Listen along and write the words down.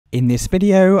In this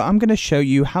video, I'm going to show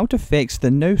you how to fix the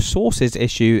no sources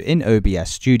issue in OBS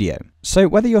Studio. So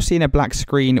whether you're seeing a black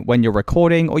screen when you're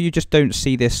recording or you just don't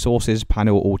see this sources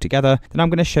panel altogether, then I'm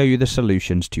going to show you the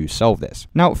solutions to solve this.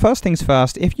 Now, first things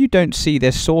first, if you don't see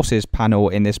this sources panel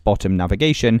in this bottom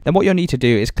navigation, then what you'll need to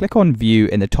do is click on View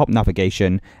in the top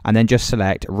navigation and then just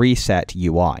select Reset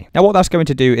UI. Now, what that's going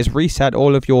to do is reset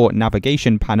all of your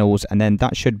navigation panels, and then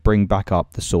that should bring back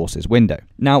up the sources window.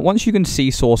 Now, once you can see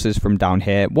sources from down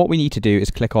here, what we need to do is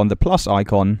click on the plus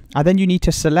icon, and then you need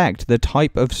to select the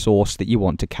type of source that you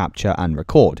want to capture and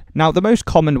record. Now, the most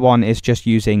common one is just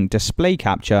using display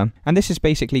capture, and this is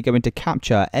basically going to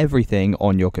capture everything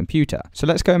on your computer. So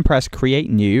let's go and press create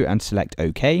new and select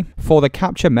OK. For the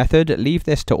capture method, leave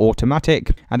this to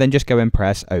automatic and then just go and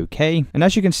press OK. And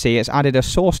as you can see, it's added a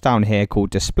source down here called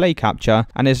display capture,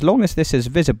 and as long as this is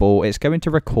visible, it's going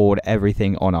to record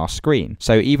everything on our screen.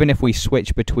 So even if we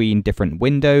switch between different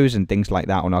windows and things like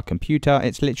that on our computer,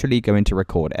 it's literally going to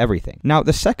record everything. Now,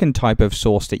 the second type of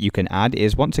source that you can add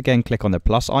is once again click on the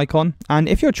plus icon, and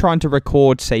if you're trying to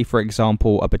record, say for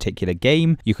example, a particular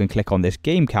game, you can click on this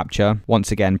game capture,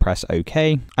 once again press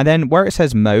OK, and then where it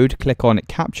says mode, click on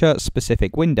capture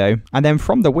specific window, and then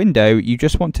from the window you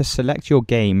just want to select your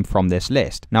game from this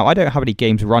list. Now, I don't have any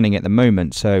games running at the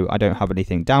moment, so I don't have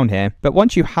anything down here, but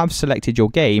once you have selected your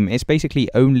game, it's basically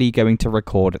only going to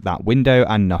record that window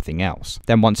and nothing else.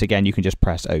 Then once again you can just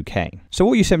press OK. So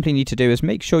all you simply need to do is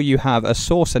make sure you have a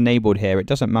source enabled here, it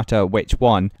doesn't matter which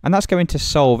one, and that's going to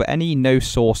solve any no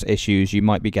source issues you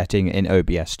might be getting in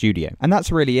OBS Studio. And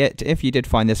that's really it. If you did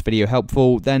find this video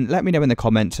helpful, then let me know in the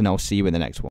comments and I'll see you in the next one.